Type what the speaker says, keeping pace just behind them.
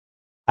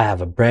I have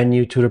a brand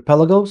new Tudor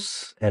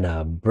Pelagos and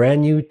a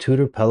brand new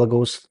Tudor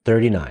Pelagos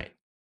 39.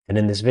 And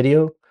in this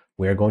video,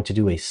 we are going to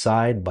do a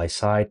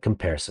side-by-side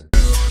comparison.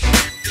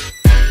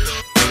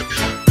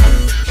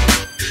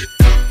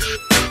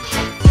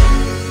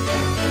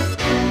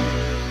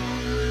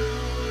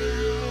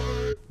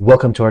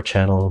 Welcome to our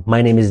channel.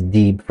 My name is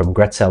Deeb from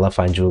Gretzella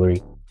Fine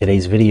Jewelry.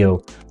 Today's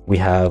video, we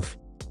have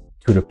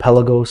Tudor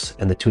Pelagos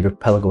and the Tudor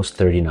Pelagos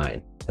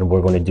 39. And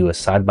we're going to do a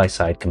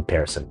side-by-side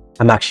comparison.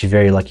 I'm actually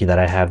very lucky that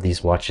I have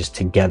these watches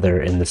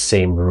together in the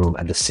same room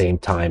at the same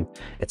time.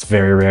 It's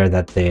very rare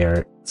that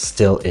they're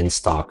still in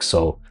stock.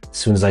 So as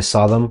soon as I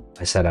saw them,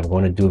 I said I'm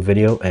going to do a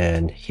video,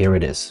 and here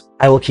it is.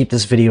 I will keep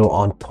this video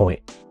on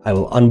point. I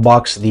will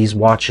unbox these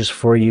watches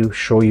for you,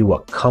 show you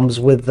what comes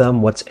with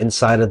them, what's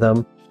inside of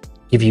them,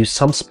 give you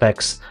some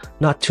specs,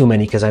 not too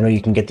many because I know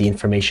you can get the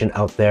information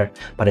out there,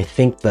 but I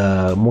think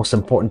the most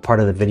important part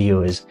of the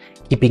video is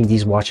keeping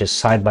these watches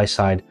side by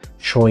side,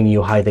 showing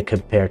you how they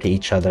compare to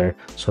each other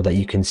so that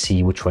you can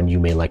see which one you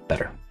may like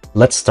better.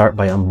 Let's start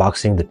by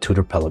unboxing the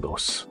Tudor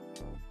Pelagos.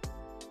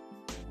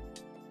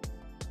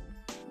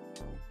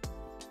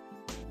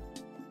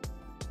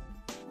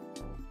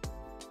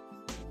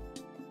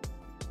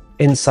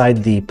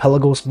 Inside the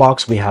Pelagos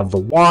box, we have the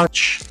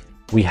watch,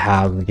 we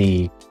have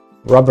the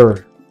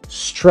rubber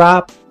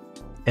strap,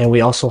 and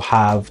we also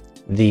have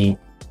the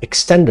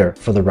extender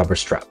for the rubber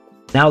strap.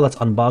 Now let's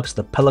unbox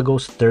the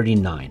Pelagos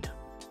 39.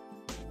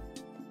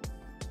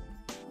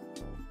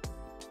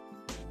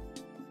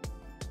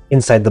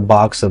 Inside the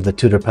box of the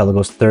Tudor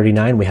Pelagos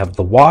 39, we have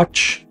the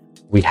watch,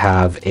 we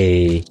have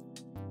a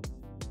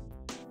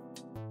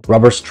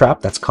rubber strap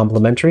that's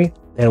complementary,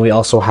 and we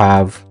also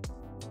have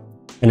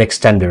an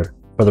extender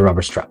for the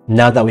rubber strap.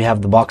 Now that we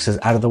have the boxes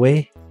out of the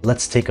way,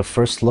 let's take a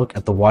first look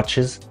at the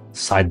watches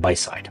side by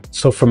side.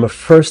 So from a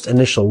first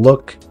initial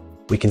look,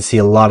 we can see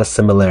a lot of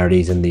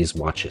similarities in these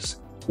watches.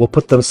 We'll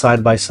put them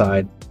side by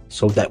side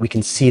so that we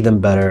can see them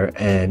better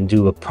and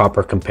do a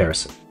proper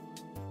comparison.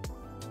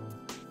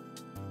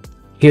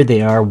 Here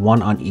they are,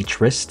 one on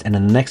each wrist, and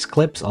in the next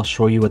clips, I'll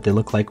show you what they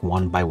look like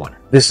one by one.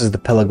 This is the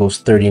Pelagos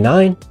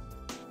 39,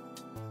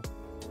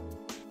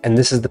 and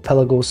this is the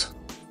Pelagos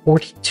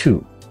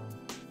 42.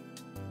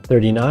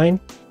 39,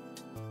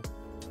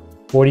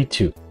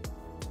 42.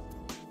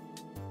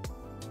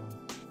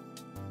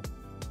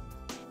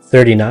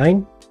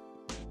 39,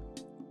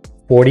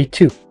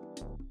 42.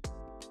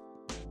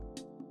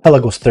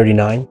 Pelagos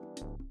 39,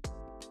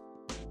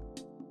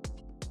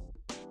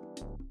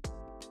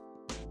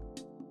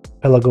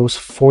 Pelagos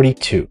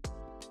 42.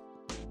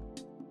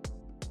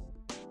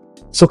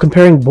 So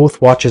comparing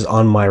both watches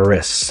on my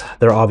wrists,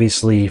 they're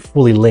obviously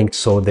fully linked,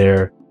 so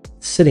they're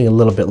sitting a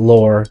little bit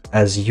lower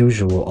as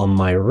usual on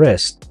my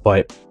wrist,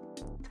 but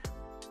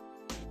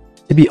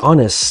to be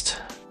honest,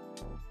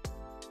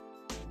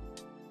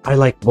 I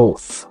like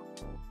both.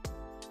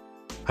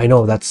 I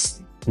know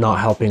that's not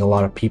helping a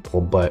lot of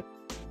people, but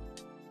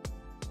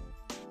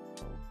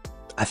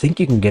I think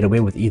you can get away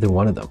with either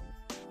one of them.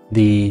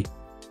 The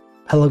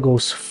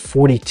Pelagos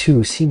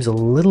 42 seems a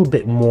little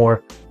bit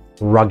more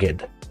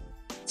rugged.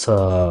 It's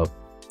a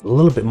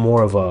little bit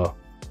more of a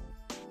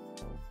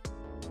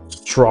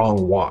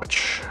strong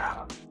watch,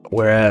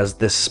 whereas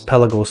this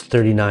Pelagos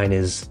 39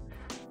 is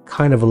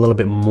kind of a little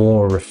bit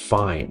more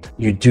refined.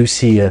 You do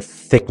see a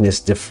thickness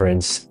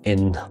difference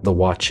in the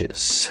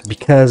watches.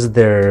 Because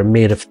they're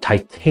made of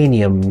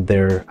titanium,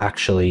 they're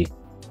actually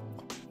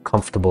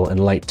comfortable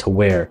and light to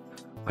wear.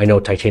 I know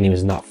titanium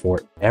is not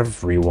for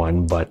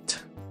everyone, but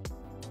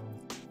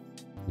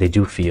they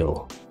do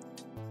feel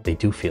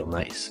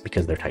nice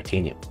because they're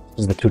titanium.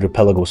 This is the Tudor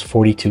Pelagos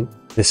 42.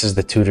 This is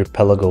the Tudor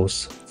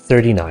Pelagos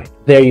 39.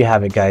 There you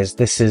have it, guys.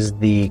 This is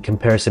the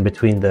comparison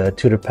between the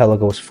Tudor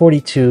Pelagos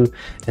 42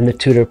 and the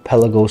Tudor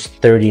Pelagos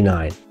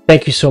 39.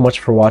 Thank you so much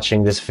for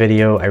watching this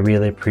video. I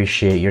really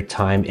appreciate your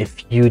time.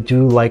 If you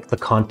do like the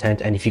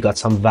content and if you got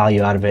some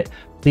value out of it,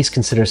 please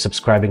consider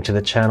subscribing to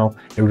the channel.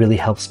 It really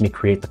helps me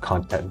create the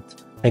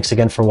content. Thanks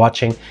again for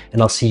watching,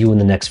 and I'll see you in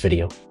the next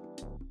video.